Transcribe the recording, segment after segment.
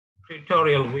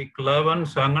tutorial week 11.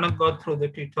 So I'm going to go through the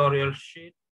tutorial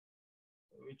sheet,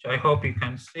 which I hope you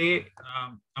can see.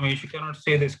 I mean, if you cannot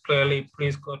see this clearly,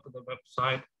 please go to the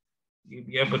website. You'll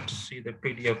be able to see the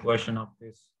PDF version of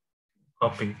this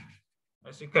copy.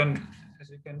 As you can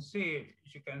see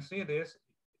this,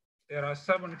 there are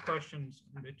 7 questions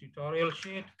in the tutorial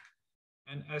sheet.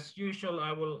 And as usual,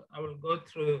 I will go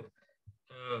through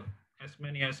as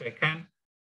many as I can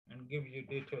and give you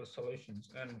detailed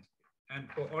solutions. And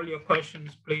for all your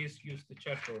questions, please use the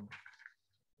chat room.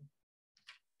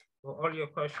 For all your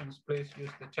questions, please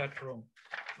use the chat room.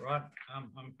 Right?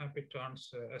 I'm happy to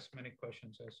answer as many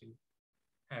questions as you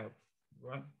have.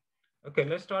 Right? Okay,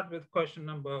 let's start with question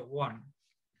number 1.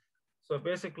 So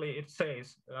basically, it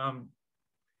says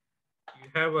you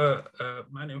have a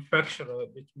manufacturer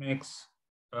which makes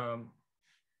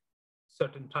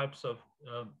certain types of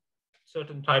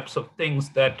things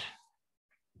that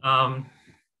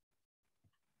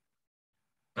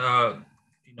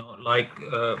like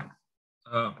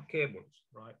cables,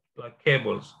 right? Like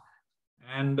cables,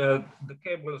 and the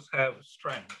cables have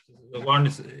strength. The one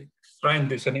is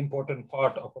strength is an important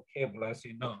part of a cable, as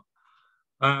you know.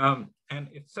 And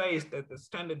it says that the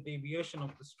standard deviation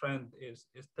of the strength is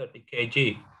 30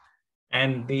 kg,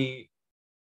 and the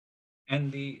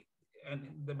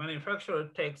manufacturer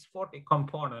takes 40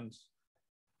 components,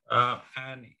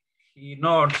 and he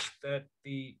notes that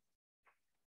the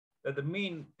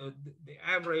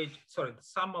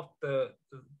sum of the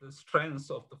strengths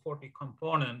of the 40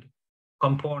 components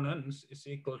is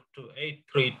equal to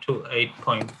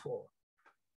 8328.4.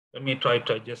 Let me try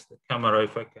to adjust the camera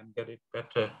if I can get it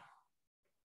better.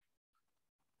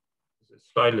 It's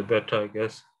slightly better, I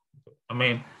guess. I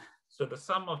mean, so the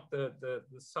sum of the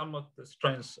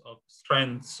strengths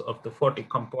of the 40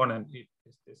 component is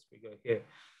this figure here.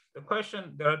 The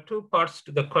question, there are 2 parts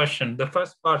to the question. The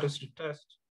first part is to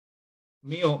test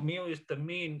mu. Mu is the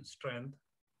mean strength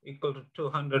equal to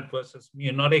 200 versus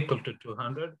mu not equal to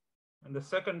 200. And the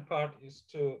second part is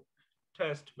to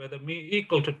test whether mu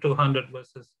equal to 200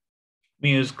 versus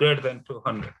mu is greater than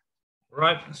 200,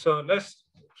 right? So let's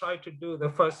try to do the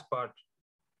first part.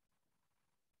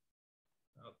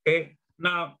 Okay,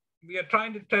 now we are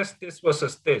trying to test this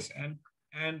versus this,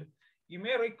 and you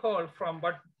may recall from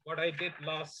what I did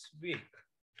last week.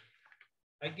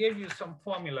 I gave you some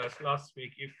formulas last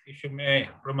week, if you may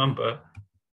remember.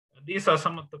 These are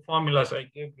some of the formulas I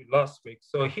gave you last week.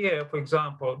 So here, for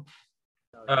example,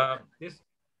 this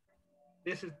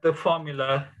is the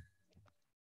formula.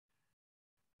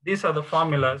 These are the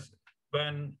formulas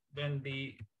when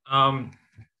the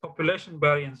population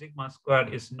variance sigma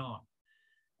squared is known.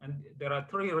 And there are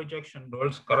 3 rejection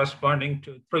rules corresponding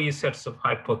to 3 sets of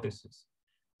hypotheses.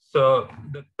 So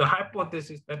the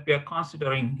hypothesis that we are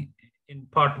considering in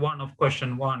part 1 of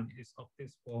question 1 is of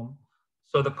this form.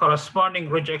 So the corresponding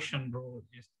rejection rule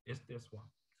is this one,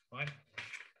 right?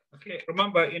 Okay,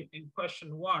 remember in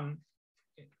question 1,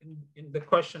 in the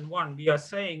question 1, we are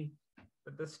saying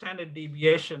that the standard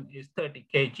deviation is 30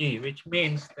 kg, which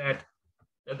means that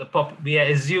we are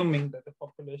assuming that the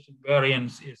population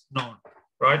variance is known,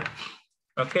 right?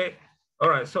 Okay, all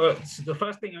right, so the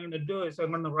first thing I'm going to do is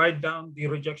I'm going to write down the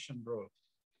rejection rule.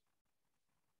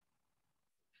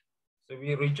 So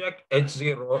we reject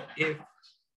H0 if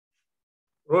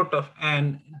root of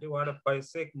n divided by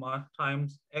sigma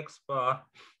times x bar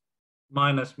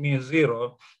minus mu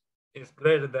 0 is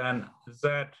greater than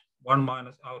Z1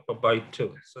 minus alpha by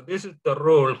 2. So this is the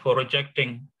rule for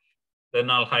rejecting the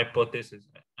null hypothesis.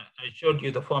 I showed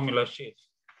you the formula sheet.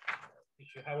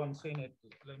 If you haven't seen it,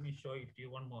 let me show it to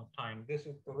you one more time. This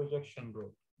is the rejection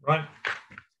rule, right?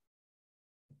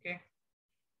 Okay.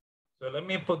 So let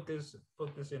me put this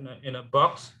in a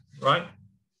box, right?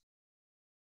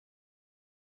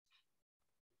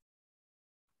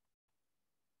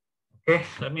 Okay,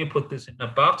 let me put this in a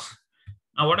box.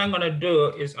 Now what I'm going to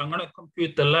do is I'm going to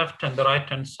compute the left and the right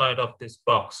hand side of this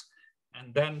box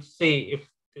and then see if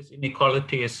this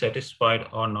inequality is satisfied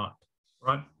or not,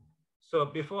 right? So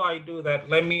before I do that,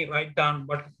 let me write down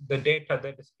what the data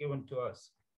that is given to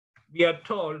us. We are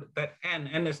told that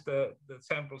n is the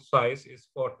sample size is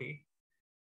 40.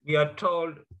 We are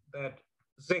told that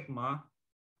sigma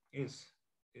is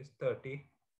 30,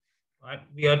 right?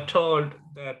 We are told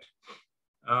that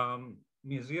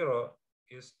mu 0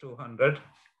 is 200,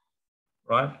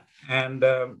 right? And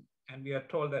we are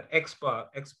told that x bar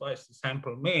is the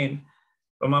sample mean,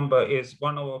 remember, is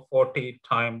 1/40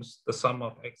 times the sum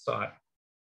of xi.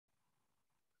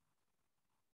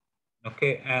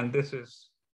 Okay, and this is,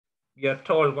 we are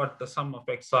told what the sum of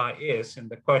xi is in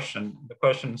the question. The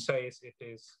question says it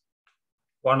is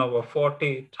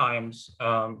 1/40 times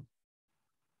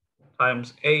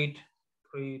times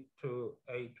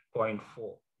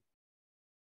 8,328.4.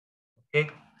 Okay.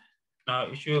 Now,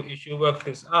 if you work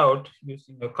this out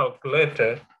using a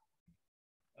calculator,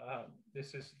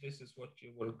 this is what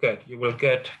you will get. You will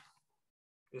get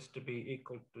this to be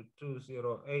equal to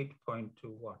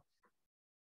 208.21.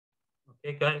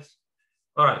 Okay, guys.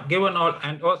 All right. Given all,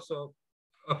 and also,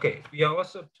 okay, we are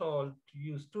also told to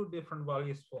use two different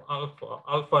values for alpha.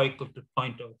 Alpha equal to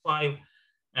 0.05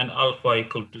 and alpha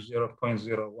equal to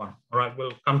 0.01. All right.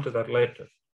 We'll come to that later.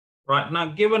 Right now,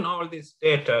 given all this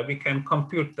data, we can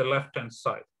compute the left-hand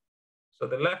side. So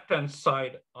the left-hand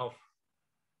side of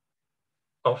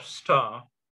star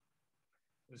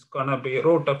is gonna be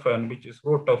root of n, which is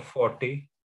root of 40,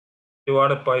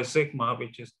 divided by sigma,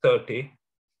 which is 30,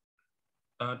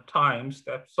 times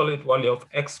the absolute value of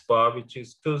x bar, which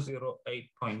is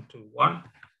 208.21,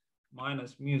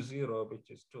 minus mu zero,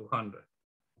 which is 200.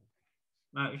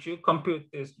 Now, if you compute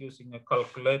this using a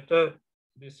calculator,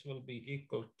 this will be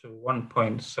equal to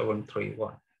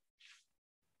 1.731.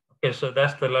 Okay, so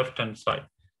that's the left-hand side.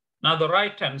 Now the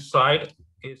right-hand side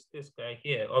is this guy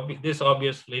here. This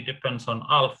obviously depends on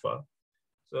alpha.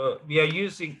 So we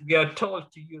are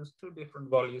told to use two different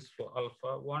values for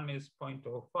alpha. One is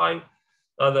 0.05,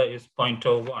 the other is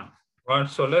 0.01, right?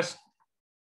 So let's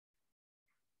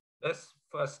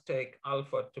first take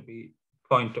alpha to be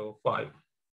 0.05.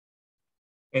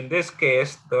 In this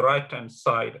case, the right-hand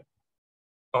side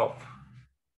of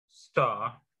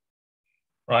star,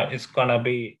 right, is gonna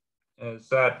be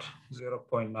Z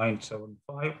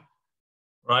 0.975,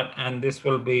 right? And this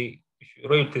will be, if you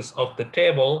read this off the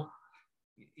table,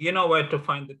 you know where to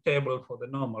find the table for the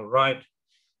normal, right?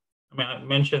 I mean, I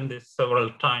mentioned this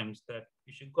several times that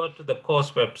you should go to the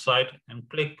course website and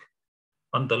click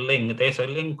on the link. There's a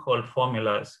link called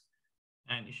formulas,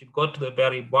 and you should go to the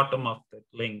very bottom of that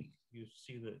link. You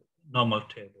see the normal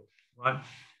table, right?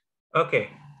 Okay,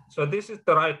 so this is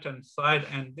the right-hand side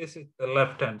and this is the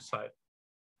left-hand side.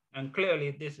 And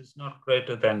clearly this is not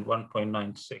greater than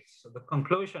 1.96. So the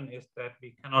conclusion is that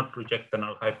we cannot reject the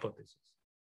null hypothesis.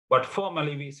 But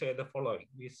formally we say the following.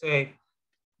 We say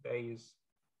there is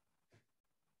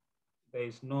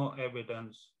no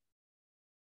evidence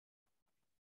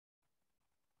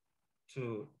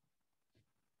to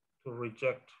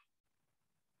reject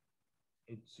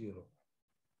it's zero.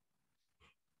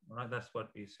 Right, that's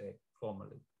what we say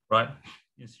formally, right?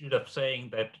 Instead of saying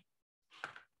that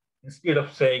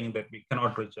we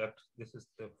cannot reject, this is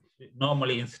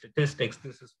normally in statistics,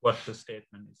 this is what the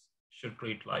statement should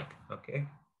read like, okay?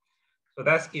 So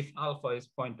that's if alpha is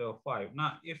 0.05.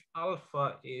 Now, if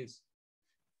alpha is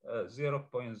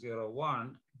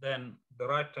 0.01, then the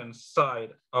right-hand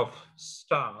side of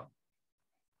star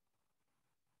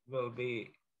will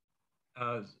be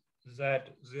Z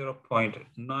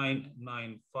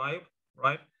 0.995,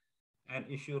 right? And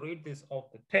if you read this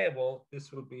off the table,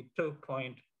 this will be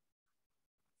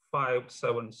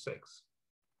 2.576.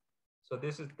 So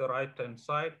this is the right-hand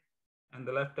side, and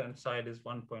the left-hand side is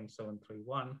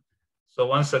 1.731. So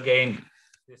once again,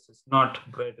 this is not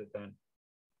greater than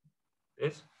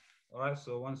this. All right,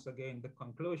 so once again, the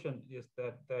conclusion is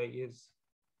that there is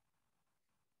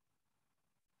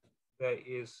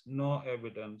no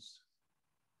evidence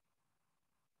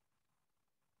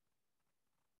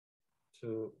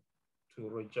to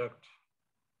reject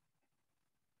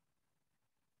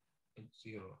it's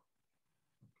zero.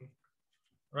 Okay.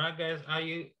 Right, guys, are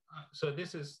you, so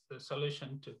this is the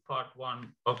solution to part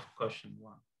one of question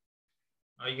one.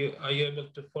 Are you able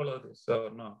to follow this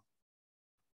or no?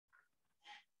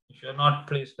 If you're not,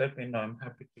 please let me know. I'm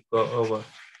happy to go over.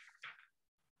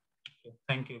 Okay,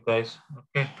 thank you, guys.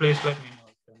 Okay, please let me know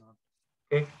if you're not.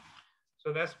 Okay,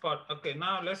 so that's part. Okay,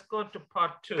 now let's go to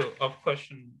part two of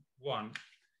question one.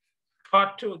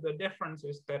 Part two, the difference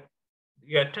is that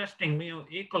you are testing mu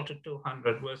equal to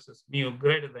 200 versus mu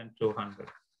greater than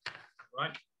 200,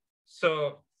 right?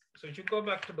 So if you go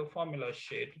back to the formula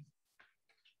sheet,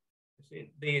 you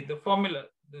see the formula,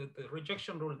 the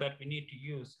rejection rule that we need to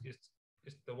use is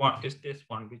this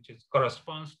one, which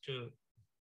corresponds to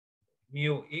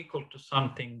mu equal to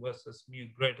something versus mu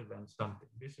greater than something.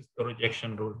 This is the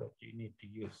rejection rule that you need to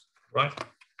use, right?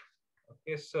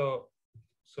 Okay, so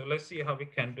let's see how we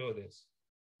can do this.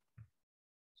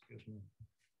 Excuse me.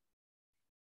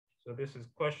 So this is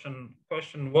question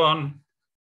one,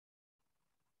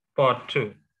 part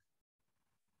two,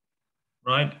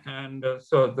 right? And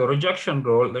so the rejection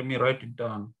rule, let me write it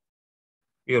down.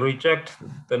 You reject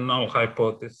the null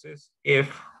hypothesis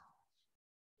if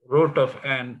root of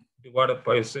n divided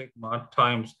by sigma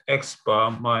times x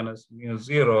bar minus mu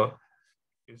zero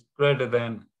is greater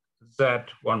than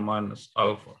z1 minus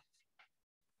alpha.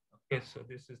 Okay, so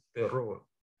this is the rule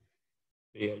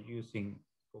we are using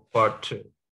for part 2.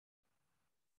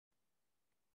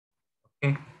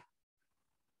 Okay.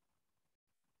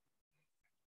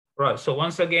 Right, so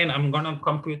once again, I'm gonna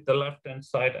compute the left-hand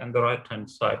side and the right-hand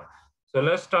side. So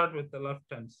let's start with the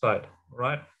left-hand side,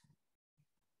 right?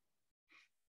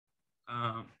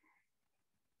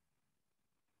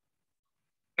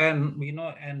 N, we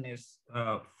know N is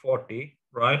 40,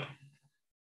 right?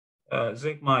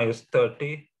 Sigma is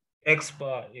 30, X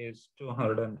bar is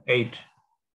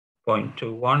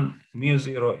 208.21, mu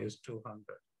zero is 200,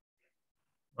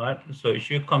 right? So if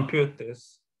you compute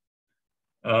this,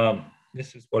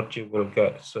 this is what you will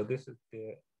get. So this is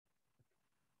the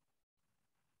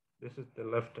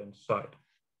left-hand side.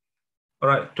 All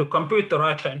right, to compute the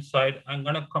right-hand side, I'm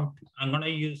gonna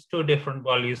use two different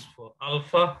values for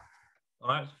alpha. All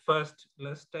right, first,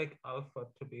 let's take alpha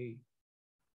to be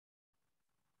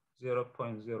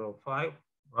 0.05,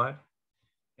 right?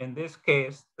 In this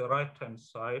case, the right-hand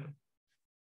side,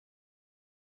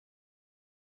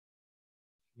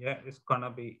 yeah, is gonna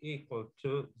be equal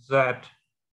to Z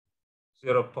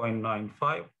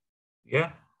 0.95,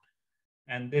 yeah?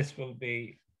 And this will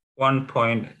be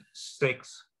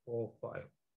 1.645,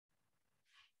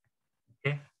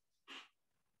 okay?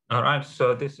 All right,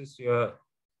 so this is your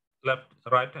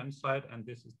right-hand side, and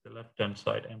this is the left-hand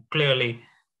side. And clearly,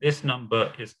 this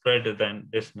number is greater than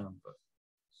this number.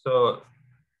 So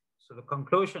the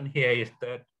conclusion here is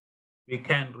that we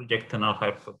can reject the null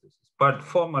hypothesis. But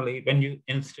formally, when you,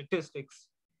 in statistics,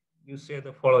 you say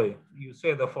the following,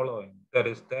 that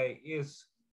is, there is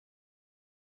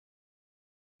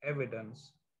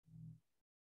evidence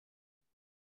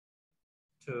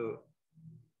to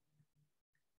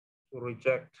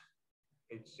reject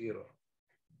H0.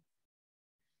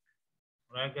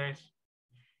 Right, guys?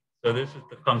 So this is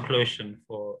the conclusion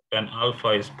for when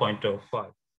alpha is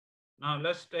 0.05. Now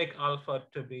let's take alpha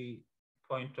to be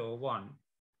 0.01.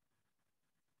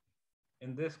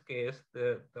 In this case,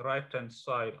 the right-hand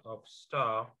side of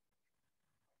star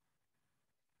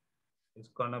is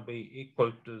gonna be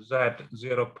equal to Z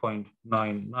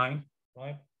 0.99,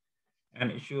 right?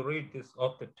 And if you read this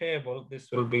off the table,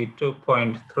 this will be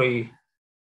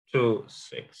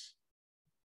 2.326.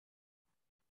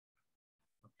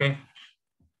 Okay,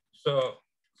 so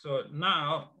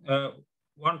now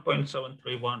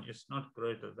 1.731 is not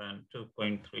greater than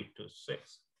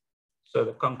 2.326. So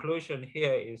the conclusion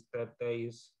here is that there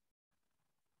is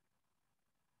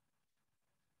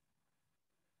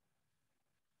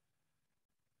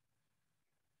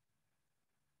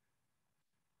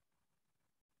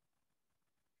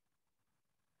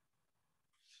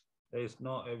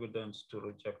no evidence to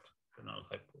reject the null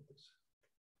hypothesis.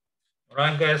 All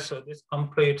right, guys, so this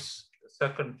completes the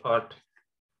second part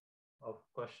of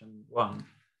question 1,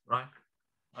 right?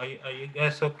 Are you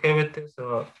guys okay with this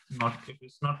or not? If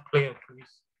it's not clear,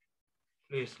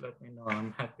 please let me know.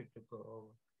 I'm happy to go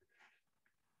over.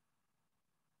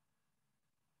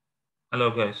 Hello,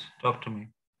 guys, talk to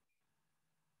me.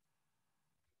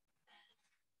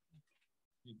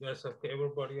 You guys okay?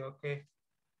 Everybody okay?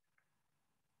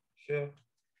 Sure.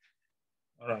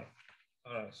 All right.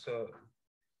 So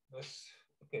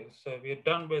so we're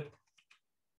done with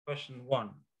question 1.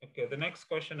 Okay, the next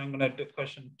question I'm going to do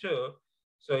question 2.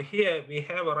 So here we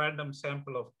have a random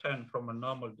sample of 10 from a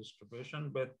normal distribution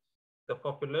with the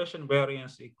population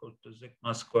variance equal to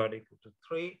sigma squared equal to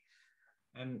 3,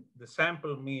 and the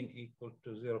sample mean equal to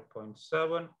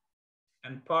 0.7.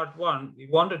 And part 1, we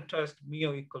want to test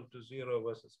mu equal to 0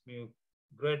 versus mu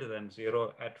greater than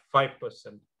 0 at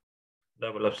 5%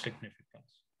 level of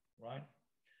significance, right?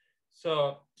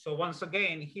 So once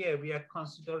again, here we are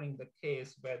considering the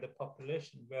case where the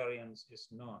population variance is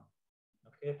known,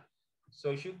 okay? So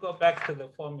if you go back to the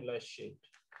formula sheet,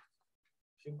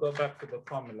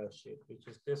 which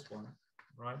is this one,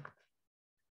 right?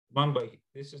 Remember,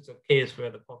 this is a case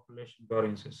where the population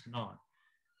variance is known.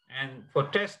 And for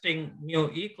testing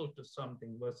mu equal to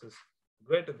something versus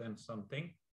greater than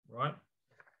something, right?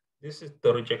 This is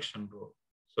the rejection rule.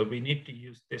 So we need to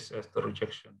use this as the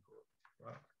rejection rule,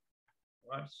 right?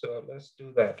 Right, so let's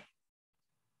do that.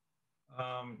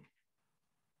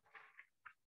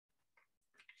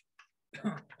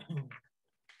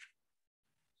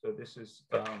 So this is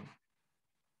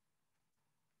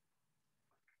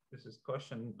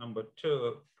question number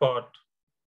 2, part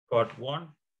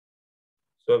 1.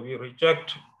 So we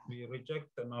reject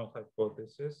the null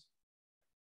hypothesis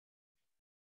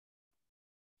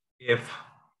if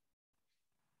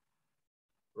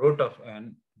root of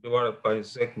n divided by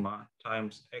sigma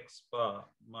times x bar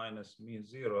minus mu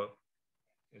 0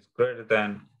 is greater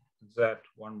than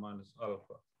z1 minus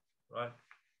alpha, right?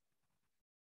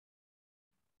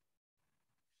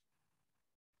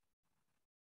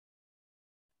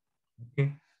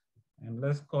 okay? And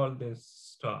let's call this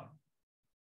star,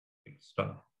 big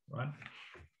star, right?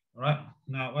 All right,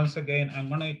 now once again, I'm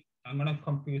gonna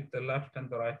compute the left and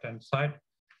the right-hand side.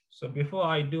 So before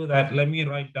I do that, let me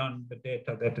write down the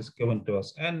data that is given to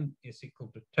us. N is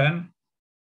equal to 10,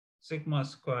 sigma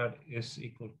squared is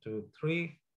equal to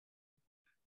 3,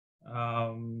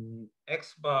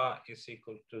 x bar is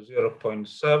equal to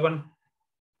 0.7,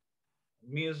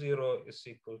 mu 0 is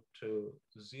equal to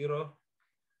 0,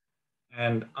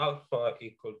 and alpha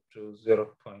equal to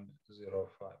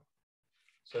 0.05.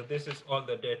 So this is all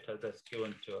the data that's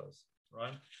given to us,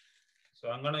 right? So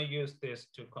I'm going to use this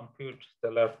to compute the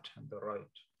left and the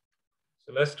right.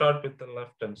 So let's start with the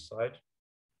left-hand side.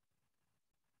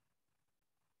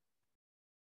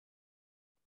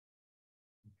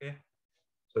 Okay,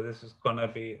 so this is going to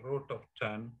be root of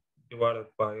 10 divided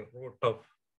by root of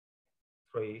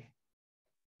 3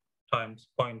 times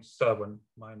 0.7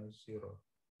 minus 0.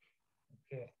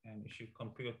 Okay, and if you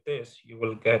compute this, you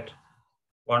will get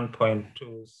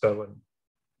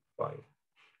 1.275.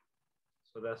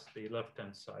 So that's the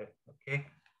left-hand side, okay?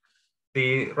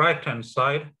 The right-hand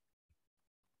side,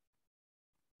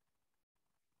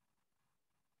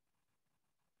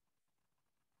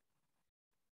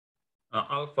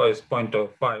 alpha is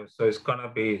 0.05, so it's gonna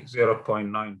be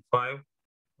 0.95,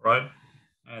 right?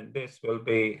 And this will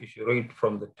be, if you read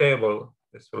from the table,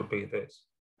 this will be this,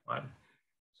 right?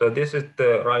 So this is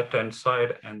the right-hand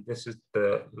side and this is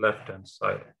the left-hand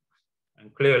side.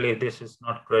 And clearly this is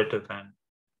not greater than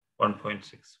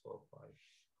 1.645.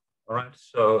 All right,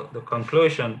 so the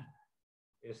conclusion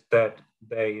is that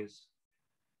there is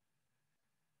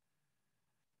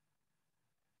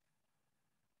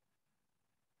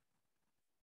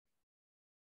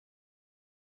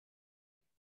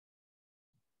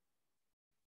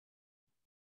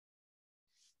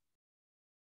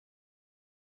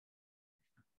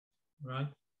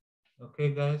right.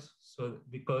 Okay, guys. So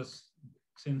because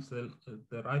since the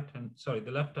left hand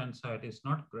side is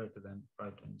not greater than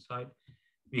right hand side,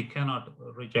 we cannot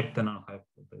reject the null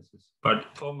hypothesis.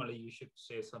 But formally, you should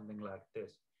say something like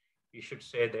this. You should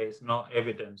say there is no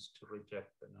evidence to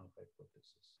reject the null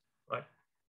hypothesis, right?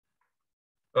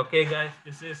 Okay, guys,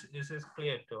 is this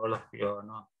clear to all of you or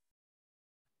not?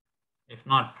 If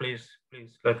not, please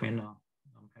let me know.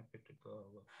 I'm happy to go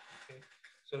over. Okay,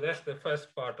 so that's the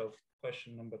first part of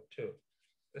question number 2.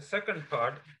 The second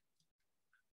part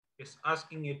is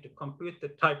asking you to compute the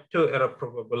type 2 error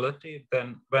probability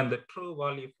then when the true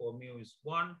value for mu is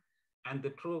 1 and the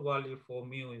true value for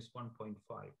mu is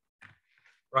 1.5.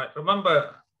 Right,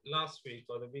 remember last week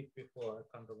or the week before, I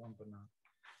can't remember now,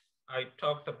 I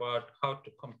talked about how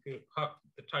to compute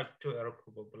the type 2 error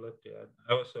probability.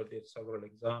 I also did several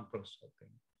examples, I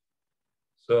think.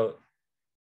 So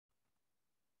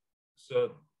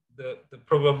the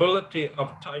probability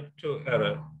of type 2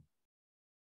 error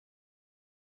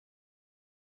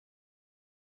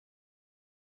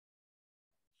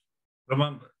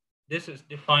remember, this is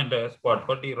defined as what?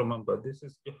 What do you remember? This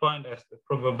is defined as the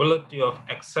probability of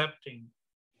accepting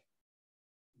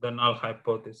the null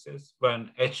hypothesis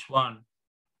when H1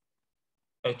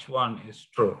 is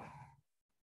true,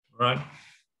 right?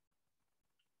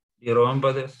 Do you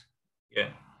remember this? Yeah,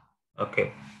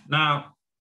 okay. Now,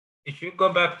 if you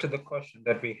go back to the question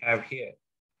that we have here,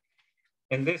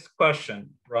 in this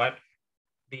question, right,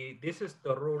 this is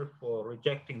the rule for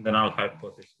rejecting the null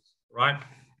hypothesis, right?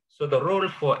 So the rule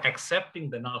for accepting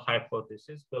the null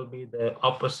hypothesis will be the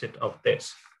opposite of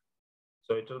this.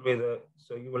 So it will be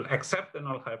so you will accept the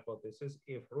null hypothesis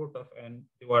if root of n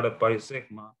divided by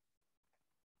sigma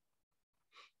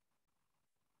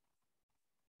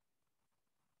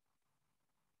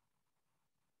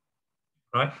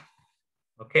right?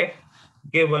 Okay,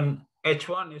 given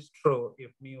H1 is true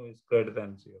if mu is greater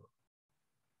than 0.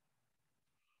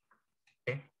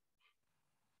 Okay,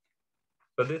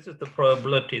 so this is the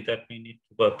probability that we need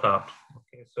to work out.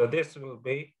 Okay, so this will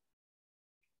be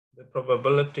the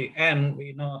probability n.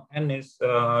 We know n is 10,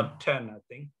 I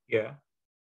think. Yeah.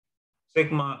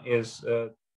 Sigma is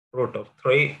root of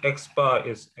 3. X bar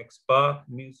is x bar.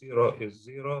 Mu 0 is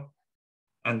 0.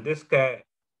 And this guy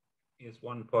is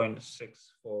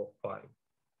 1.645,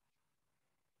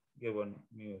 given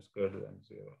mu is greater than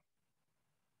 0.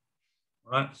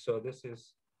 Right, so this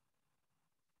is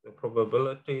the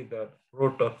probability that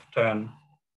root of 10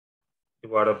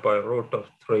 divided by root of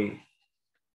 3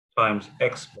 times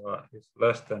x bar is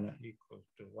less than or equal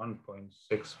to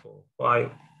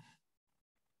 1.645,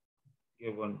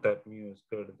 given that mu is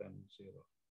greater than 0.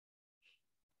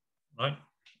 Right?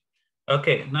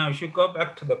 Okay, now if you go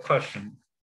back to the question,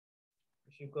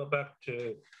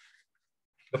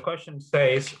 the question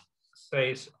says,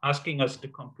 says, asking us to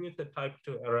compute the type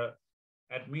 2 error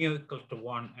at mu equal to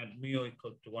 1 and mu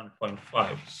equal to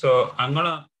 1.5. So I'm going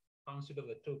to consider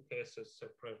the two cases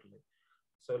separately.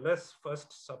 So let's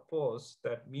first suppose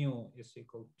that mu is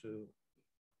equal to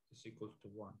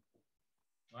 1.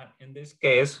 Right? In this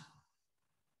case,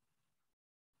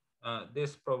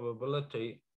 this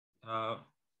probability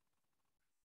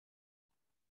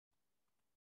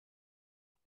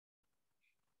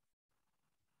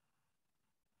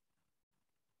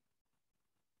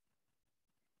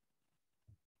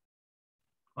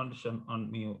condition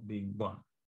on mu being 1.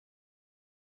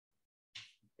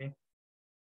 Okay.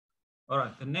 All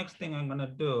right. The next thing I'm going to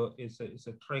do is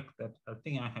a trick that I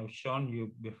think I have shown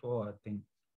you before. I think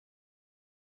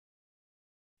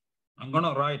I'm going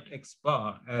to write x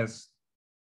bar as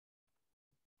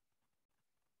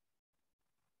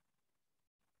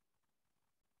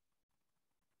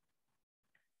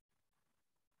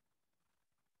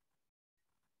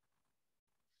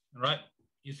right.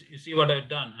 You see what I've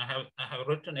done? I have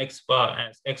written x bar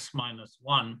as x minus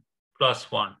 1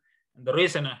 plus 1. And the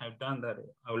reason I have done that,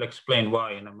 I will explain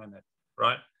why in a minute,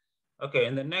 right? Okay,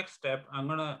 in the next step, I'm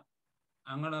gonna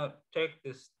take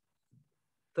this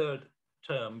third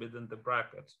term within the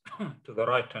brackets to the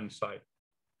right-hand side.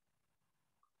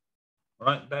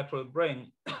 Right, that will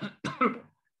bring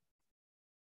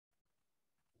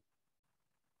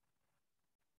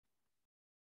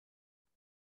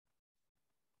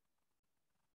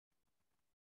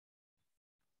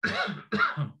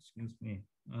excuse me.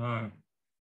 All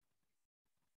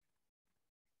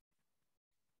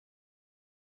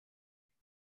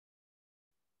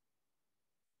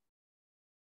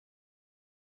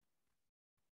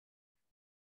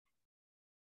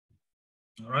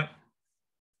right.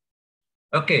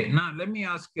 Okay, now let me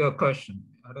ask you a question.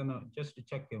 I don't know, just to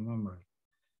check your memory.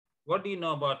 What do you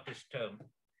know about this term?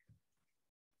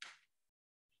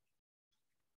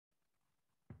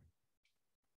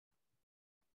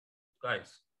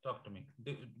 Guys, talk to me.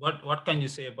 What can you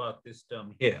say about this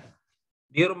term here?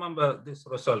 Do you remember this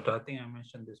result? I think I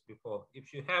mentioned this before.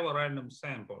 If you have a random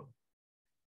sample,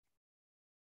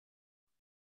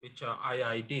 which are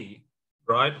IID,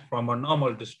 right, from a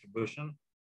normal distribution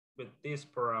with these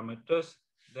parameters,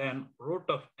 then root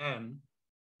of n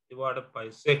divided by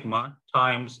sigma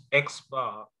times x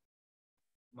bar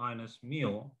minus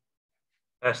mu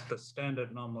as the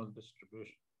standard normal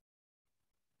distribution.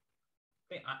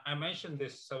 I mentioned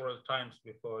this several times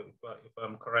before, if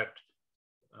I'm correct.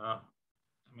 I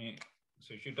mean,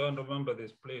 so if you don't remember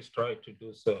this, please try to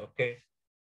do so, okay?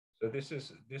 So this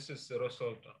is the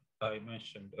result I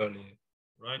mentioned earlier,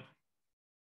 right?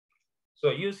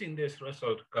 So using this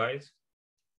result, guys,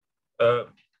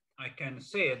 I can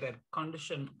say that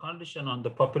condition on the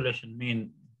population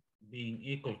mean being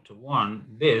equal to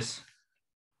 1, this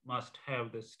must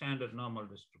have the standard normal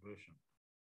distribution.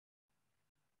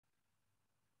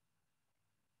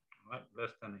 Right,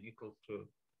 less than or equal to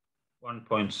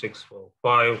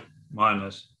 1.645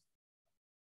 minus,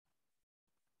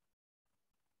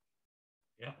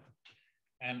 yeah.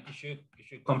 And if you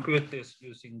compute this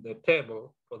using the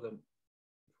table for the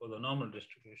normal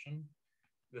distribution,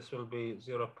 this will be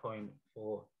 0.443.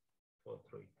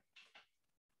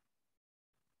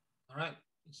 All right.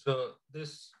 So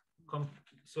this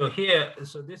so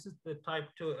this is the type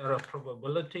 2 error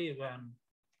probability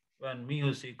when mu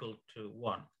is equal to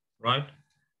 1, right?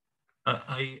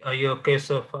 Are you okay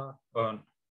so far? Or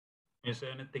is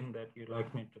there anything that you'd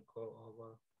like me to go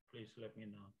over? Please let me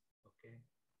know. Okay.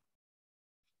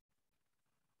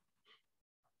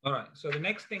 All right. So the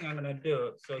next thing I'm going to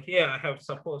do, so here I have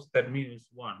supposed that mu is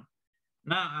 1.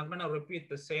 Now I'm going to repeat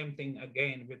the same thing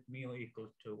again with mu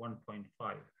equal to 1.5,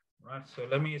 right? So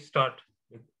let me start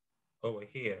with over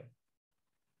here.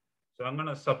 So I'm going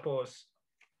to suppose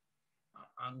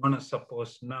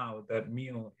now that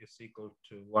mu is equal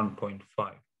to 1.5,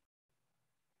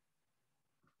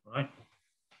 right?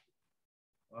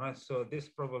 All right, so this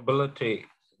probability,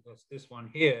 this one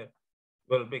here,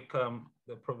 will become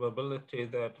the probability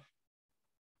that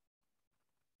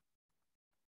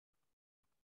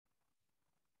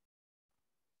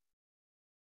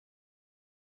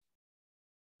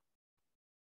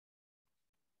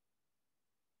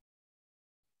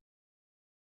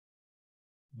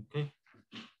okay,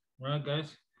 all right,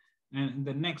 guys. And in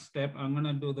the next step, I'm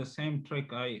gonna do the same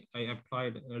trick I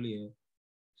applied earlier.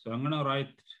 So I'm gonna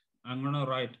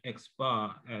write x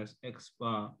bar as x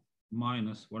bar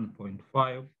minus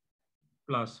 1.5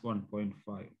 plus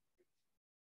 1.5.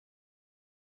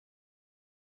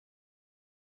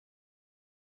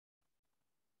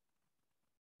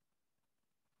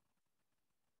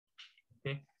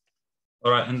 Okay.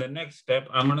 All right, in the next step,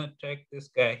 I'm gonna take this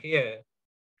guy here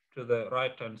to the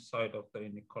right-hand side of the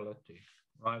inequality,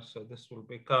 right? So this will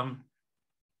become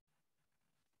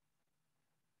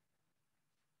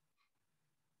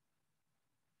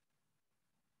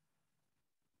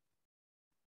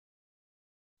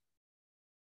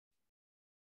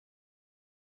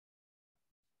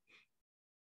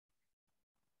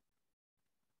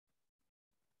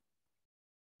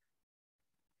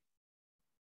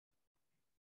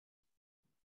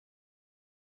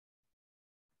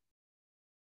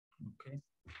okay.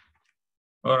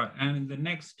 All right, and in the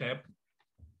next step,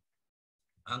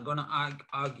 I'm gonna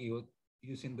argue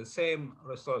using the same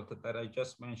result that I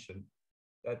just mentioned,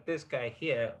 that this guy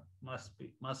here must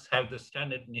have the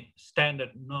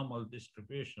standard normal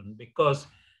distribution because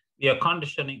we are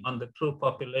conditioning on the true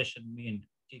population mean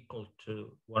equal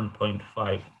to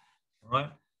 1.5,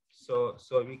 right? So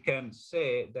we can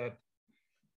say that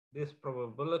this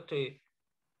probability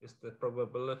is the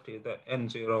probability that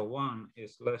N01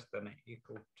 is less than or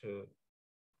equal to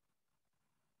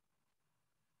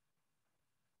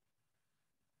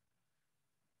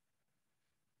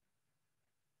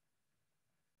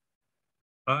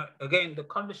again, the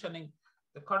conditioning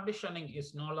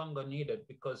is no longer needed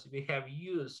because we have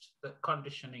used the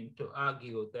conditioning to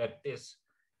argue that this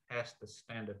has the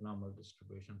standard normal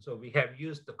distribution. So we have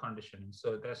used the conditioning,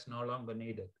 so that's no longer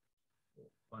needed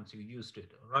once you used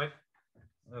it, all right?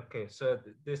 Okay, so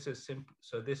this is simple.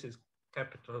 So this is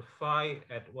capital phi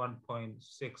at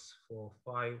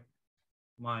 1.645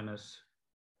 minus,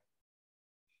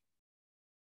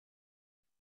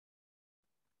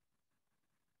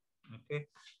 okay?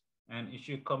 And if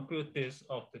you compute this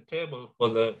off the table for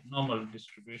the normal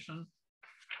distribution,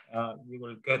 you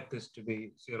will get this to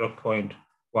be 0.14.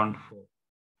 All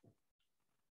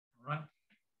right.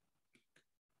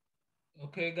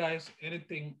 Okay, guys,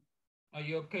 anything? Are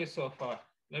you okay so far?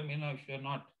 Let me know if you're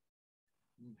not.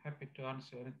 I'm happy to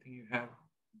answer anything you have.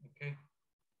 Okay.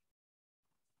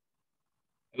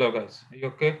 Hello, guys. Are you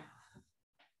okay?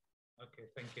 Okay,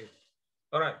 thank you.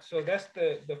 All right, so that's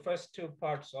the first two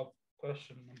parts of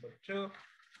question number 2.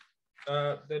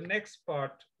 The next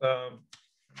part, let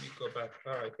me go back.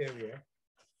 All right, here we are.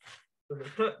 So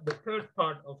the third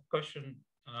part of question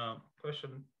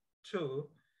 2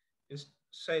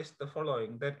 says the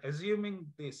following, that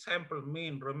assuming the sample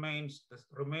mean remained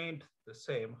the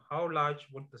same, how large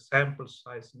would the sample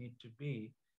size need to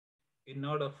be in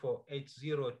order for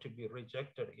H0 to be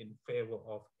rejected in favor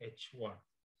of H1,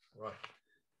 right?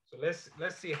 So let's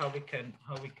see how we can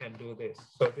do this.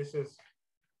 So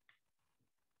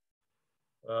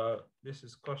this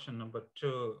is question number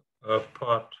 2,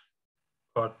 part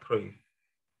 3.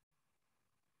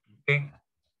 Okay.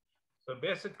 So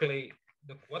basically,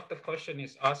 what the question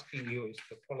is asking you is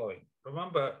the following.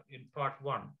 Remember, in part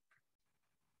 1,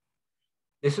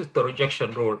 this is the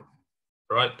rejection rule,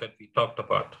 right, that we talked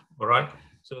about, all right?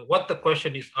 So what the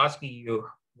question is asking you,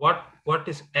 what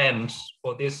is ends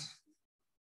for this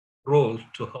rule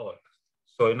to hold?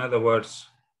 So in other words,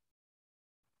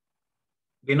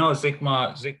 we know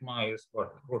sigma is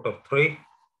what, root of 3.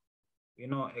 We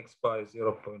know x bar is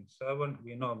 0.7.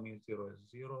 We know mu 0 is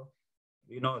 0.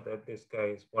 We know that this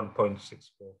guy is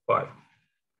 1.645.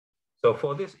 So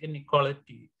for this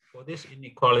inequality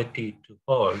to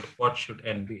hold, what should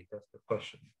n be? That's the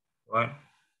question, right?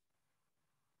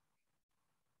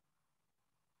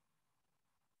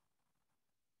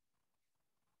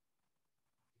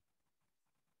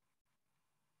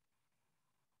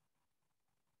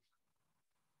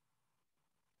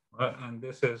 Right, and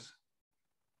this is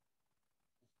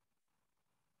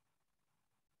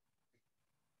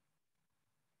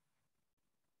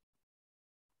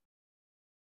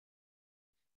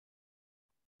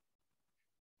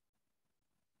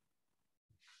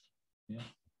yeah.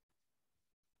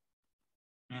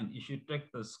 And if you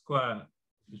take the square,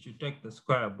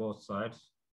 of both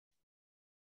sides,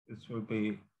 this will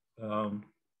be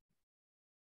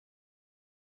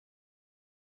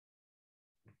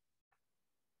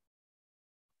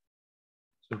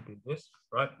should be this,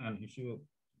 right? And if you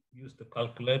use the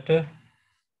calculator,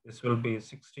 this will be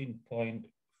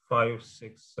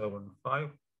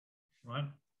 16.5675,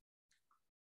 right?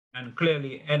 And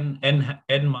clearly n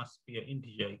must be an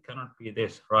integer. It cannot be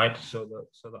this, right? So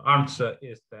the answer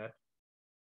is that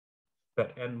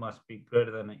n must be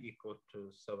greater than or equal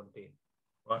to 17,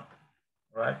 right?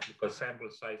 Right? Because sample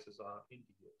sizes are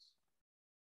integers.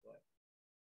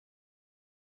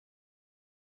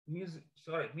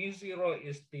 Right? Mu 0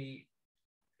 is the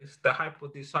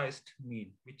hypothesized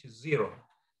mean, which is 0.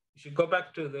 You should go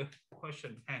back to the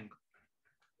question, Hank.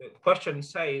 The question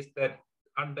says that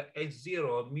under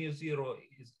H0,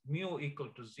 mu equal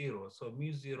to 0. So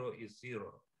mu 0 is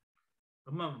 0.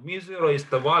 Remember, mu 0 is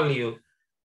the value.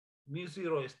 Mu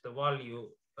 0 is the value.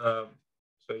 So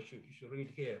you should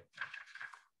read here.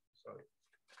 Sorry.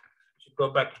 You should go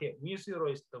back here. Mu 0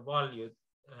 is the value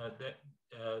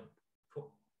for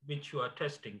which you are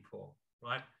testing for,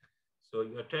 right? So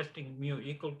you're testing mu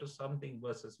equal to something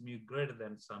versus mu greater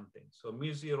than something. So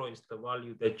mu 0 is the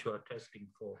value that you are testing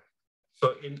for.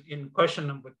 So in question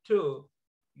number 2,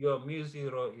 your mu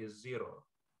 0 is 0,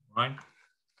 right?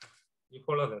 You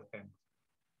follow that thing?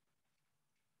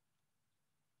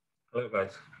 Hello,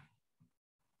 guys.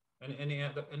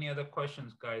 Any other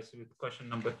questions, guys, with question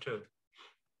number 2?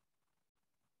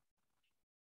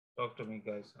 Talk to me,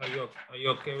 guys. Are you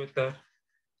okay with that?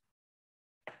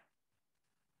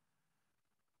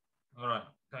 All right,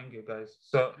 thank you, guys.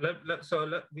 So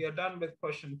we are done with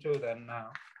question 2 then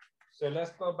now. So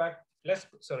let's go back. Let's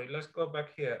go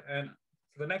back here. And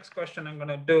the next question I'm going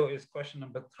to do is question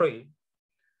number 3.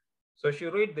 So if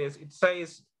you read this, it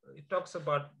talks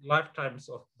about lifetimes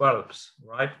of bulbs,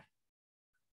 right?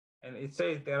 And it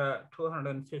says there are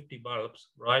 250 bulbs,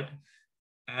 right?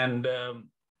 And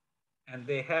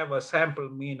they have a sample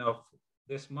mean of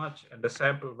this much and the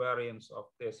sample variance of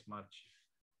this much.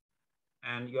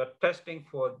 And you're testing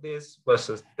for this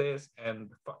versus this,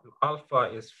 and alpha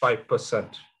is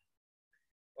 5%.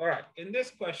 All right, in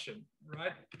this question,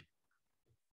 right,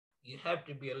 you have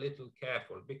to be a little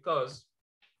careful because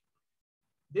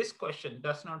this question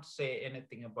does not say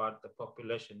anything about the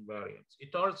population variance.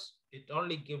 It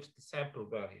only gives the sample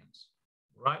variance,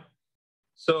 right?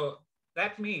 So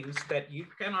that means that you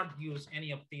cannot use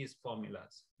any of these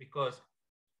formulas because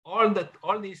all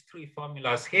these 3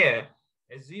 formulas here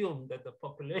assume that the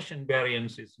population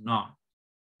variance is known,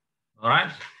 all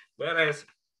right? Whereas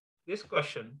this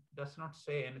question does not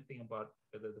say anything about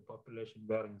whether the population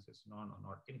variance is known or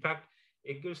not. In fact,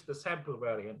 it gives the sample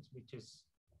variance, which is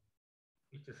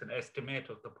an estimate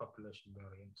of the population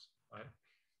variance, right?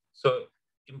 So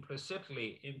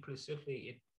implicitly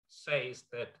it says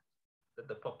that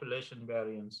the population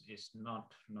variance is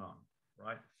not known,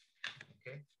 right?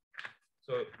 Okay.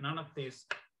 So none of these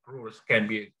rules can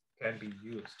be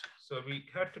used. So we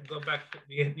have to go back.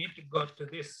 We need to go to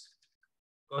this.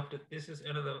 This is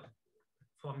another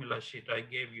formula sheet I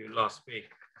gave you last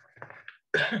week.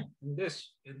 in this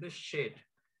sheet,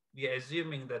 we are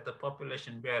assuming that the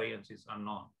population variance is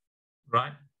unknown,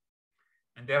 right?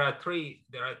 And there are three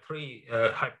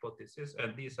hypotheses,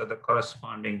 and these are the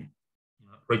corresponding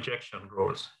rejection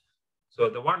rules. So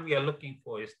the one we are looking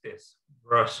for is this.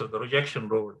 So the rejection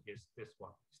rule is this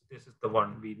one. This is the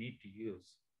one we need to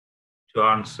use to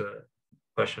answer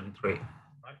question 3,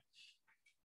 right?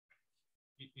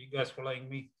 You guys following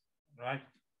me, right?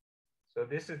 So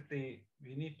this is we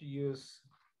need to use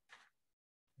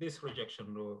this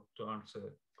rejection rule to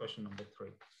answer question number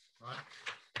 3, right?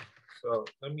 So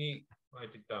let me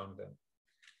write it down then.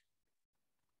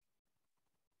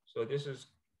 So this is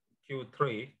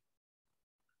Q3.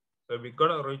 So we're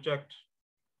gonna reject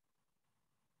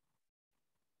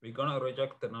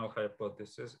the null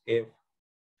hypothesis if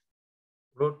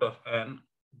root of n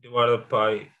divided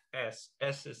by s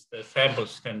is the sample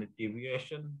standard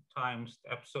deviation times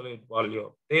the absolute value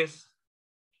of this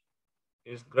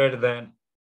is greater than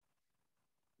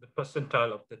the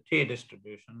percentile of the t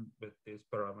distribution with these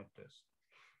parameters.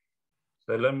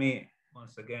 So let me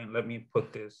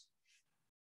put this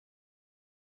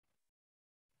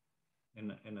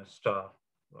in a star,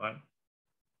 right?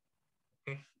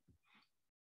 Okay.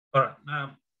 All right,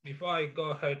 now before I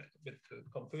go ahead with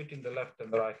computing the left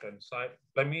and the right hand side,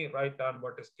 let me write down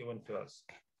what is given to us.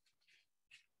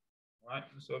 Right,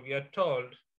 so we are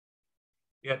told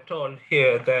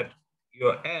here that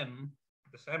your n,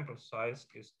 the sample size,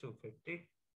 is 250.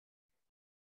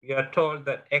 We are told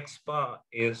that x bar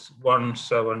is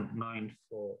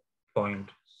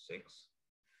 1794.6.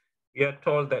 We are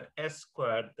told that s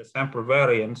squared, the sample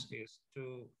variance, is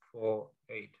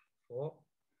 2484.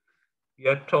 We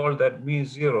are told that mu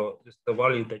 0 is the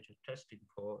value that you're testing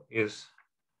for is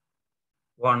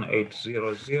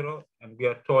 1800, and we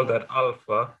are told that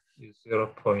alpha is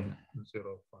 0.05.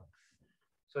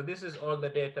 So this is all the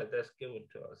data that's given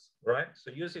to us, right?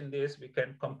 So using this, we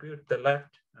can compute the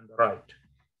left and the right.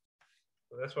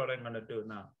 So that's what I'm going to do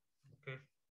now, okay?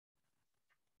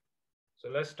 So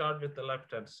let's start with the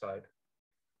left-hand side.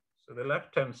 So the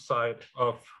left-hand side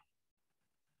of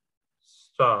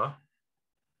star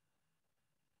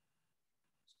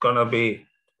is going to be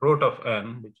root of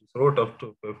n, which is root of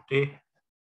 250,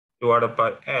 divided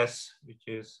by s, which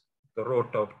is the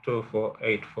root of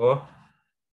 2484,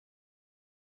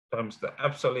 times the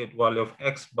absolute value of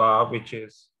X bar, which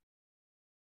is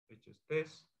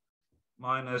this,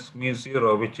 minus mu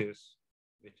zero, which is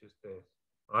this,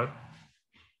 right?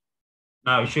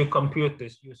 Now, if you compute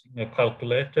this using a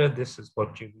calculator, this is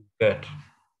what you will get.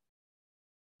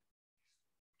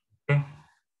 Okay.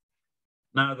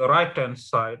 Now, the right-hand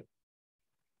side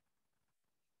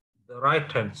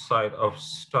of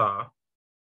star.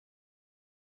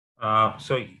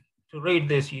 So to read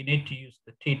this, you need to use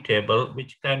the t-table,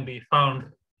 which can be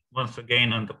found once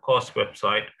again on the course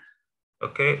website.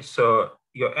 Okay, so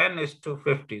your n is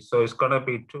 250, so it's going to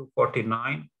be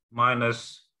 249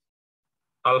 minus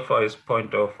alpha is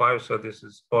 0.05, so this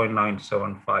is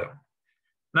 0.975.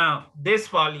 Now, this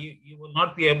value you will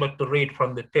not be able to read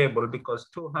from the table because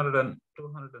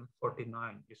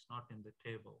 249 is not in the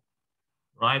table,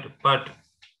 right? But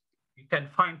you can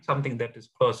find something that is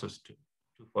closest to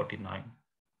 249,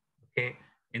 okay,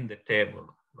 in the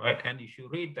table, right? And if you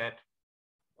read that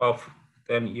off,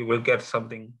 then you will get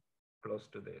something close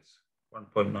to this,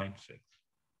 1.96,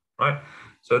 right?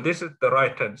 So this is the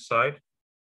right-hand side,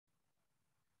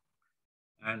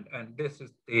 and this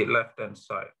is the left-hand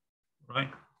side,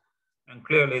 right? And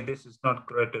clearly this is not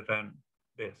greater than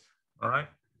this, all right?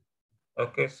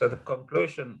 Okay, so the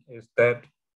conclusion is that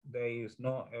there is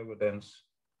no evidence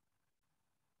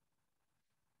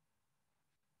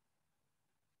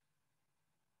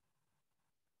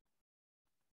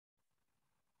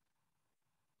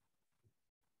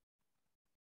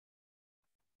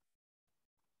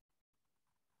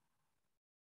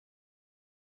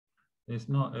there's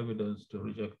no evidence to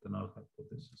reject the null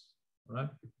hypothesis, all right?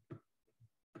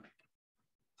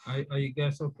 Are you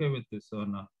guys okay with this or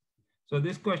not? So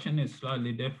this question is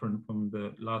slightly different from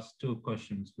the last two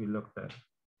questions we looked at,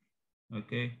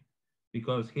 okay?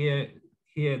 Because here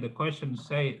the questions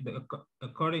say, I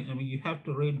mean, you have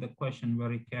to read the question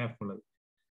very carefully.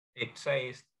 It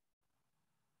says,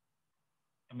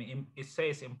 I mean, it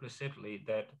says implicitly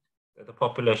that the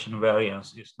population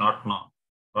variance is not known,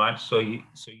 right? So you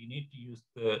need to use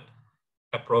the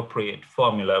appropriate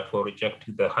formula for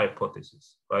rejecting the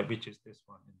hypothesis, right? Which is this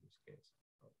one in this case.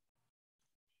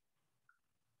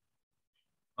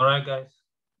 All right, guys.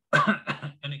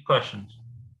 Any questions?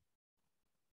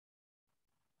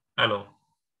 Hello.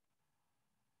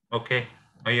 Okay.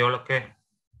 Are you all okay?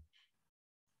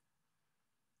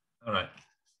 All right.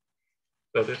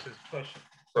 So this is question.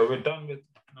 So we're done with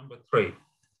number 3.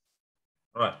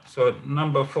 All right. So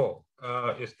number 4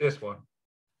 is this one.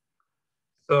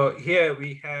 So here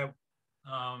we have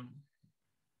a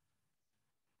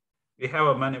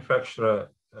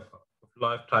manufacturer of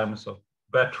lifetimes of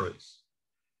batteries.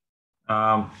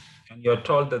 And you're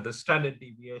told that the standard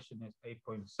deviation is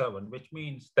 8.7, which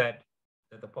means that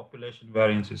the population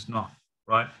variance is not,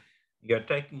 right? You're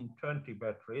taking 20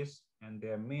 batteries and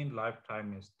their mean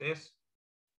lifetime is this,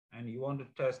 and you want to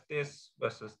test this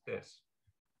versus this.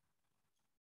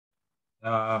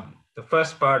 The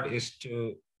first part is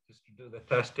to do the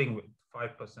testing with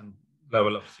 5%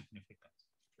 level of significance,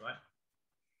 right?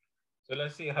 So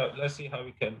let's see how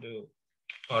we can do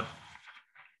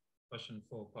question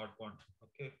 4, part 1.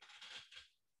 Okay.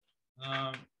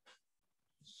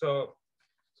 So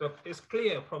it's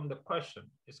clear from the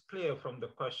question. It's clear from the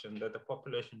question that the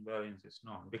population variance is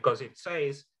known because it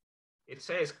says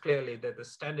clearly that the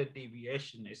standard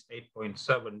deviation is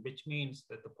 8.7, which means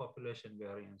that the population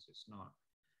variance is known.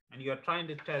 And you're trying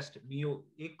to test mu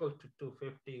equal to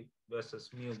 250 versus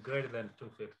mu greater than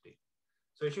 250.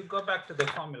 So if you go back to the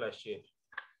formula sheet,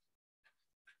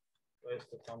 where's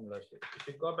the formula sheet? If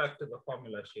you go back to the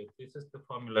formula sheet, this is the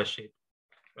formula sheet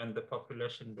when the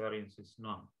population variance is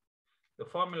known. The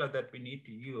formula that we need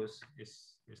to use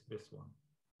is this one,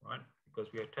 right?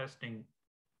 Because we are testing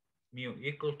mu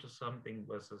equal to something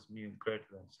versus mu greater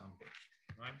than something,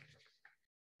 right?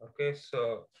 Okay,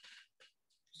 so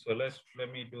let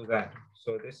me do that.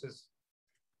 So this is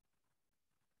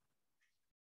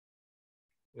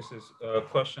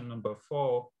question number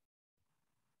 4,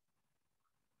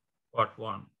 part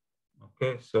 1.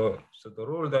 Okay, so the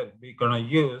rule that we're gonna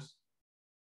use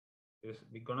is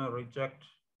we're gonna reject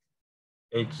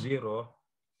H0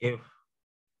 if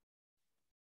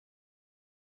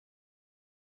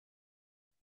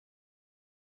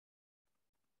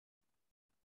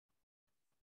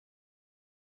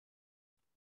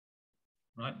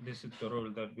right? This is the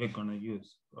rule that we're gonna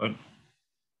use, right?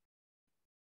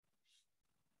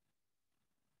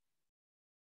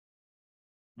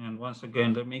 And once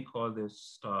again, let me call this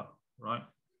star, right?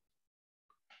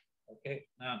 Okay,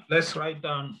 now let's write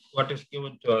down what is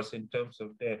given to us in terms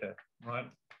of data,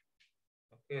 right?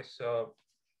 Okay, so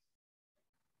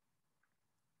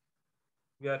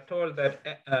we are told that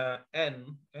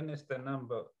n is the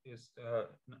number,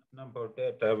 number of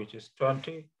data, which is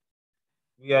 20.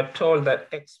 We are told that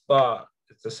X bar,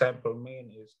 it's the sample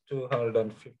mean, is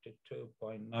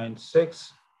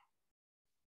 252.96.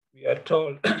 We are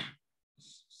told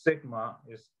sigma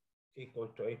is equal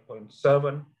to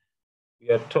 8.7.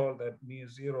 We are told that mu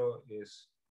zero is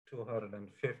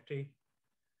 250.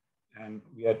 And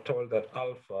we are told that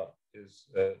alpha is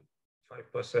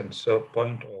 5%, so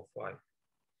 0.05.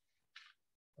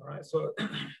 All right, so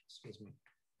excuse me.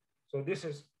 So this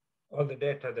is all the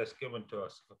data that's given to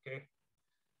us, okay?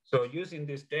 So using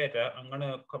this data, I'm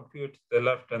gonna compute the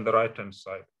left and the right-hand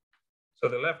side. So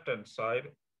the left-hand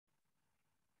side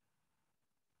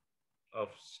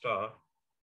of star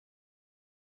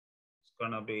is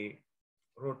gonna be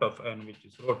root of n, which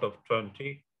is root of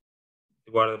 20,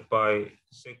 divided by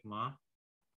sigma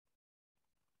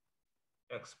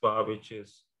x bar, which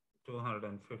is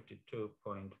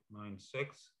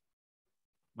 252.96,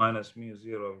 minus mu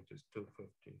zero, which is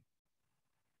 250.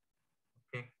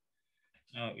 Okay.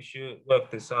 Now, if you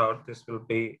work this out, this will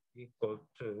be equal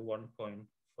to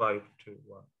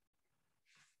 1.521.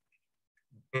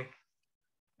 Okay.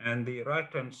 And the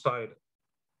right-hand side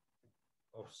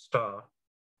of star,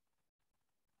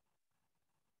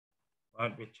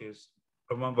 right, which is,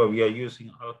 remember, we are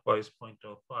using alpha is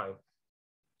 0.05.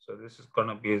 So this is going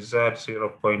to be Z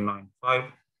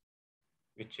 0.95,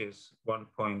 which is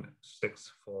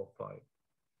 1.645.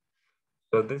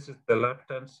 So this is the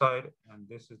left-hand side, and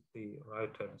this is the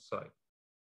right-hand side.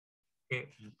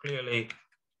 Okay, and clearly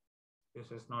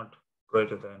this is not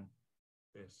greater than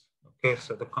this. Okay,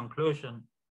 so the conclusion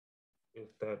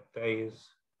is that there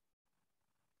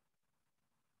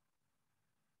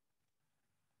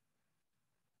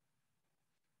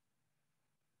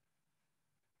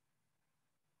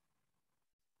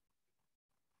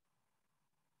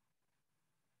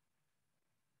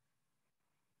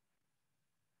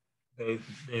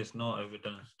is no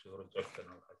evidence to reject the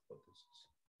null hypothesis,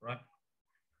 right?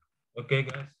 Okay,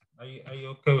 guys, are you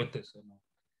okay with this or not?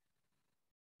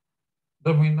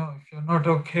 Let me know if you're not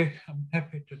okay. I'm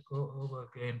happy to go over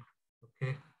again.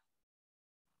 Okay.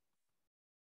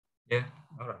 Yeah.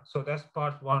 All right. So that's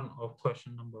part one of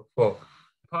question number 4.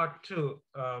 Part two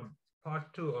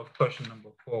of question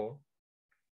number 4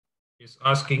 is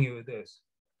asking you this.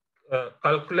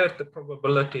 Calculate the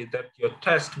probability that your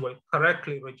test will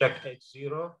correctly reject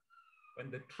H0 when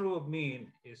the true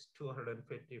mean is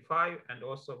 255 and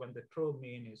also when the true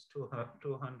mean is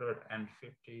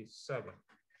 257.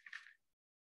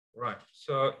 Right.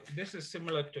 So this is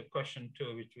similar to question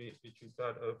 2, which we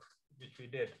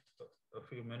did a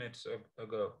few minutes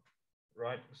ago.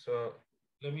 Right. So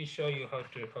let me show you how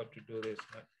to do this.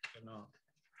 You know.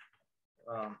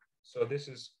 So this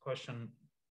is question.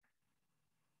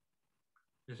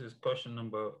 This is question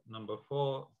number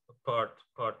 4, part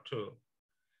 2.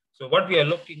 So what we are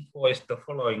looking for is the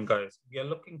following, guys. We are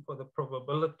looking for the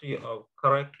probability of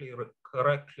correctly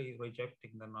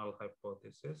rejecting the null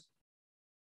hypothesis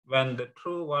when the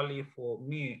true value for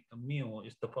mu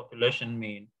is the population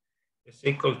mean is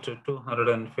equal to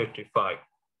 255.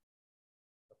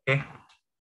 Okay.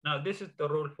 Now this is the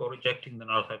rule for rejecting the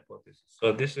null hypothesis.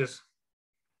 So this is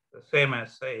the same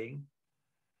as saying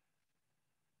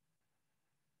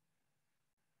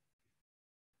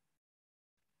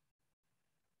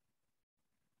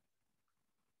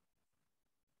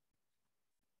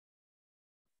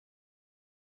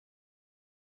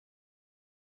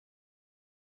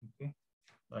okay,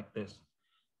 like this.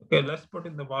 Okay, let's put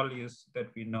in the values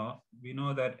that we know. We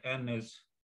know that n is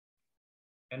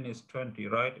 20,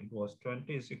 right? It was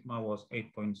 20, sigma was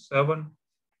 8.7,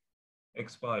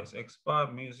 x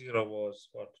bar, mu zero was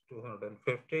what,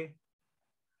 250,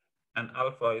 and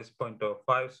alpha is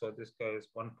 0.05, so this guy is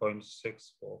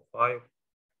 1.645,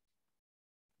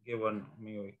 given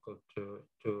mu equal to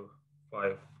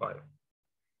 255,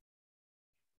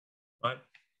 right?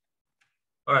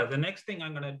 All right, the next thing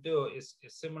I'm gonna do is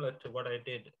similar to what I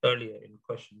did earlier in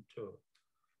question 2.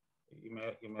 You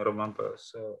may remember.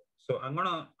 So I'm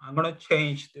gonna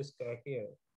change this guy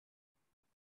here.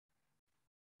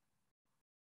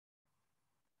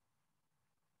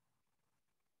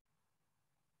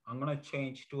 I'm gonna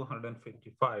change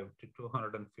 255 to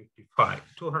 255.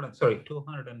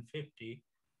 250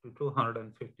 to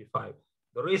 255.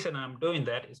 The reason I'm doing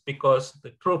that is because the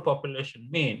true population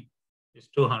mean is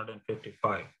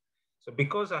 255. So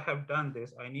because I have done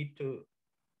this, I need to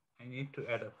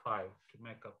add a 5 to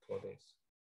make up for this.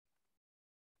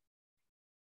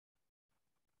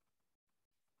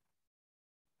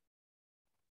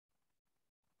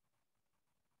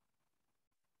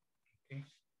 Okay.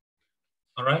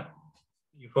 All right.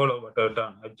 follow what I've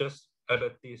done. I just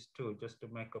added these two just to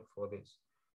make up for this.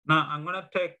 Now I'm going to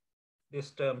take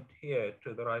this term here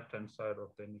to the right-hand side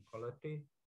of the inequality.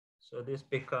 So this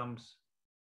becomes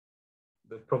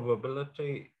the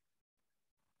probability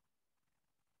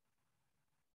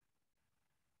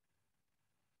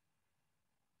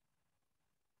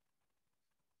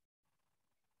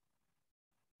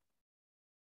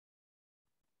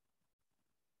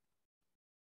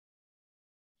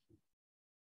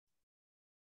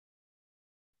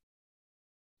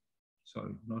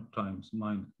sorry, not times,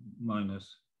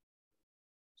 minus,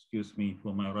 excuse me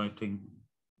for my writing,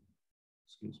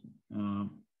 excuse me.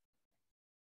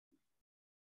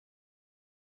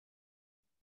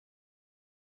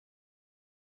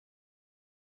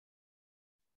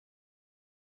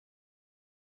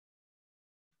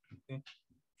 Okay,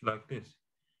 like this.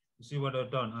 You see what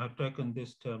I've done? I've taken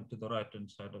this term to the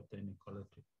right-hand side of the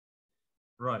inequality.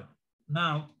 Right,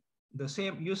 now,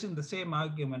 using the same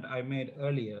argument I made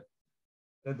earlier,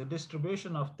 that the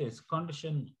distribution of this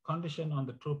condition on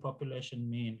the true population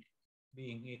mean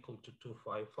being equal to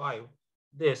 255,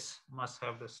 this must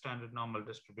have the standard normal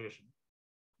distribution.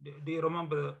 Do you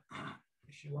remember?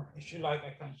 If you like,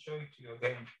 I can show it to you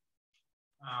again.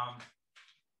 I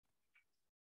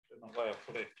don't know where I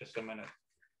put it. Just a minute.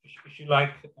 If you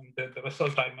like, the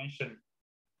result I mentioned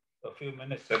a few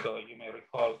minutes ago, you may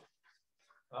recall.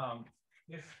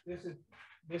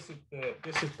 This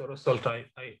is the result I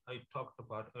talked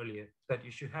about earlier, that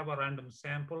you should have a random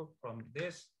sample from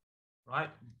this, right?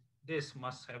 This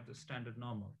must have the standard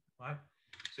normal, right?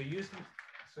 So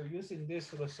using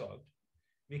this result,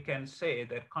 we can say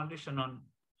that condition on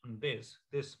this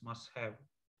must have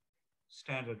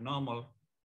standard normal,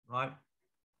 right?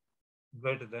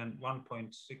 Greater than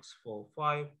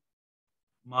 1.645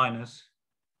 minus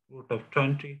root of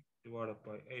 20 divided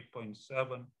by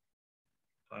 8.7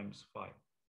 times 5.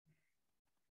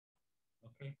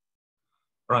 Okay,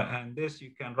 right, and this you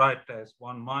can write as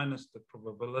 1 minus the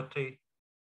probability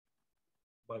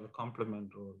by the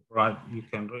complement rule, right? You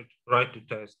can write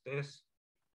it as this.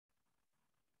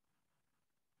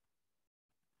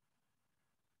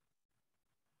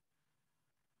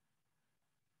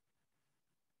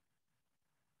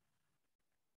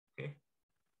 Okay,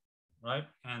 right,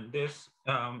 and this,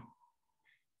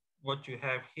 what you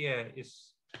have here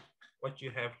is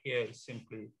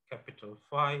simply capital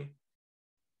phi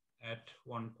at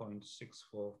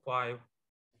 1.645.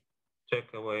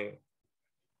 Take away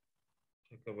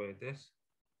this,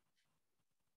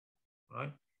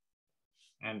 right?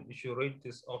 And if you read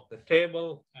this off the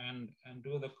table and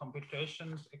do the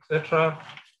computations, etc.,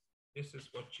 this is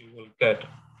what you will get,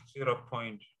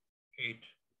 0.82,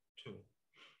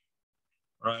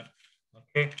 right?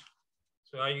 Okay.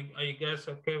 So are you guys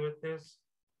okay with this?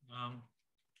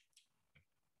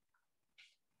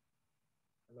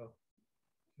 Hello.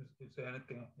 Is there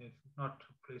anything? If not,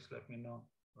 please let me know.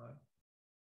 Right.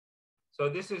 So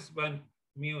this is when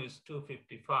mu is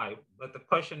 255, but the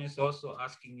question is also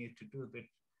asking you to do that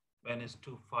when it's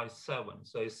 257.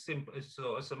 So it's simple.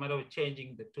 So it's a matter of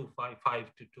changing the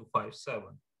 255 to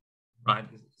 257, right?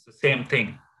 It's the same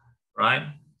thing,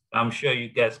 right? I'm sure you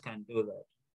guys can do that.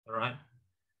 All right.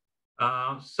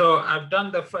 So I've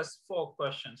done the first 4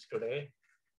 questions today.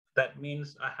 That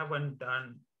means I haven't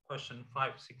done question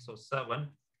 5, 6, or 7.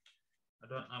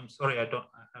 I'm sorry, I don't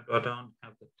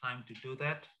have the time to do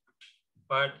that.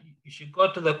 But you should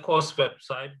go to the course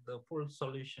website. The full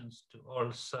solutions to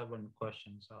all 7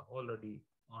 questions are already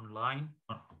online.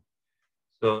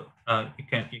 So you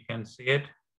can see it.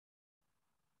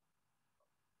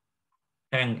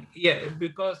 And yeah,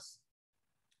 because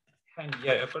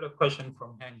yeah, I've got a question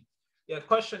from Heng. Yeah,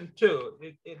 question 2.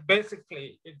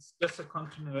 Basically it's just a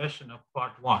continuation of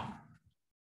part 1,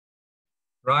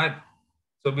 right?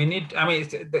 So we need. I mean,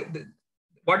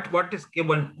 what is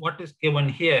given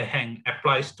here, Heng,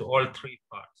 applies to all 3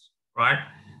 parts, right?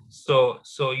 So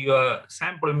your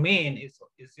sample mean is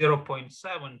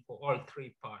 0.7 for all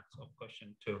 3 parts of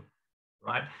question 2,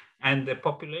 right? And the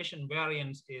population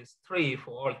variance is 3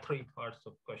 for all 3 parts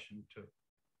of question 2,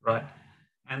 right?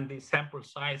 And the sample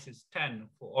size is 10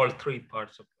 for all 3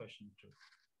 parts of question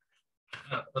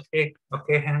 2.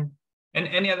 Okay, Heng. And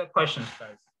any other questions,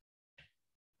 guys?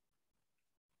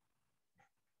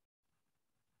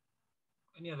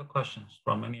 Any other questions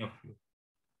from any of you?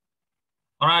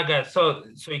 All right, guys. So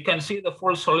you can see the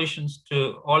full solutions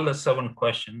to all the 7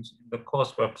 questions in the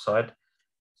course website.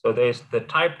 So there's the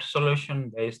typed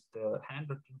solution, there's the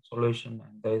handwritten solution,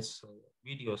 and there's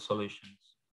video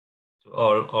solutions to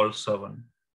all 7.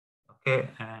 Okay,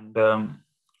 and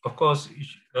of course,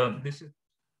 this is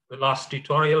the last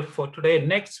tutorial for today.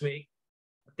 Next week,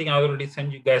 I think I already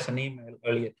sent you guys an email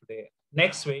earlier today.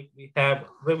 Next week, we have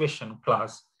revision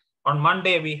class. On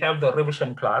Monday, we have the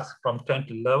revision class from 10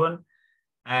 to 11,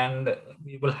 and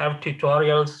we will have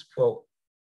tutorials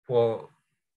for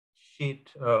sheet,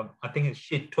 I think it's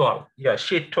sheet 12. Yeah,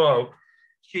 sheet 12.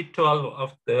 Sheet 12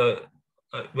 of the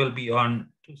will be on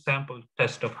 2 sample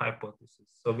test of hypothesis.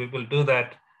 So we will do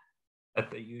that at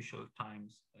the usual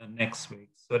times next week.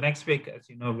 So next week, as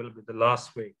you know, will be the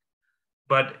last week.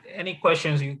 But any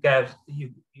questions you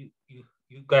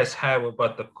guys have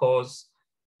about the course,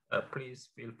 please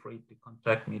feel free to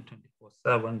contact me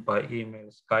 24/7 by email,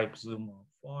 Skype, Zoom, or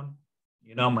phone.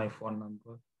 You know my phone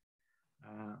number.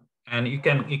 And you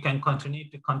can continue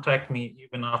to contact me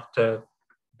even after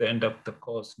the end of the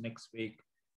course next week,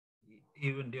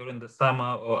 even during the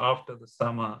summer or after the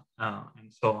summer, and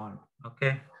so on.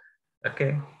 Okay.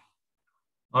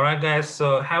 All right, guys. So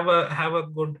have a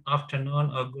good afternoon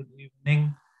or good evening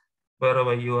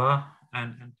wherever you are,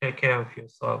 and take care of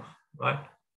yourself, right?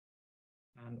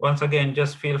 And once again,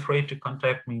 just feel free to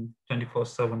contact me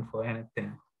 24/7 for anything.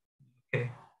 Okay.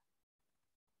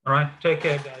 All right. Take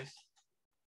care, guys.